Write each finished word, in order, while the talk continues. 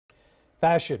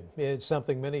Fashion is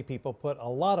something many people put a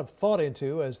lot of thought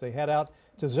into as they head out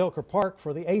to Zilker Park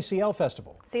for the ACL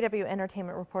Festival. CW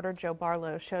Entertainment reporter Joe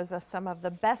Barlow shows us some of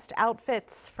the best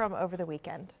outfits from over the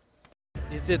weekend.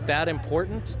 Is it that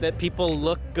important that people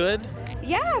look good?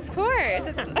 Yeah, of course.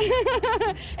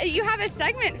 You have a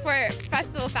segment for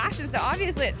festival fashion, so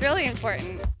obviously it's really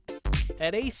important.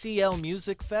 At ACL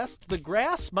Music Fest, the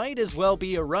grass might as well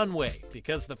be a runway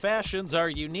because the fashions are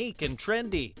unique and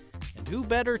trendy. And who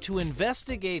better to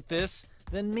investigate this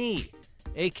than me,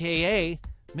 aka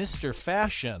Mr.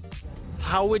 Fashion?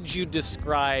 How would you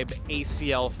describe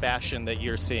ACL fashion that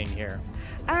you're seeing here?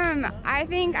 I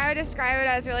think I would describe it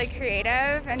as really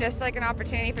creative and just like an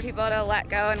opportunity for people to let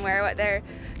go and wear what they're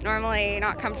normally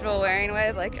not comfortable wearing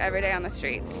with, like every day on the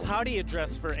streets. How do you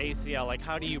dress for ACL? Like,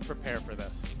 how do you prepare for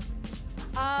this?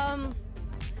 I'm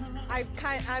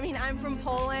from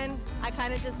Poland. I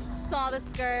kind of just saw the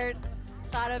skirt,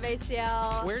 thought of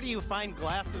ACL. Where do you find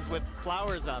glasses with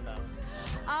flowers on them?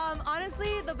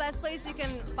 Honestly, the best place you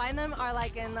can find them are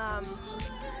like in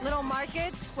little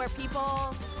markets where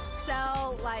people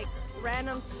sell like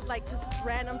just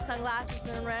random sunglasses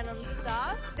and random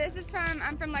stuff.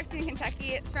 I'm from Lexington,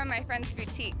 Kentucky. It's from my friend's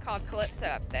boutique called Calypso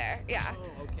up there. Yeah.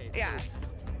 Oh, okay. Yeah.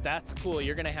 That's cool.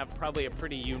 You're gonna have probably a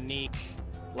pretty unique,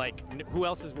 like, who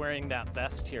else is wearing that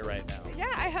vest here right now?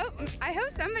 Yeah, I hope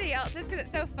somebody else is, because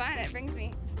it's so fun. It brings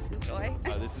me some joy.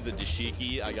 This is a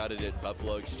dashiki. I got it at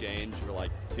Buffalo Exchange for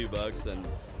like $2, and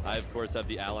I of course have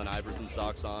the Allen Iverson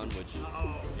socks on, which you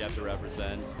have to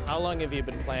represent. How long have you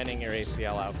been planning your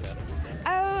ACL outfit?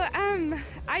 Oh,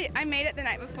 I made it the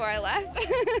night before I left.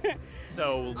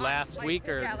 So last week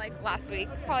or? Yeah, like last week,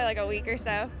 probably like a week or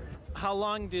so. How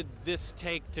long did this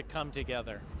take to come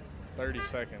together? 30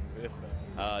 seconds, if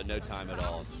that. No time at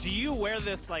all. Do you wear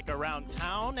this like around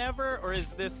town ever, or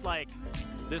is this like,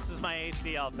 this is my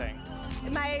ACL thing?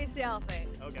 My ACL thing.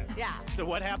 Okay. Yeah. So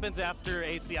what happens after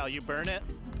ACL? You burn it?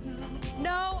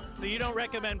 No. So you don't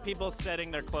recommend people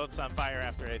setting their clothes on fire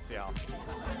after ACL?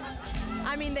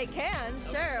 I mean, they can,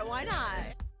 sure, why not?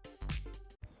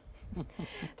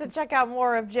 To check out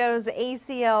more of Joe's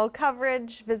ACL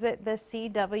coverage, visit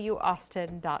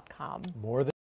thecwaustin.com. More than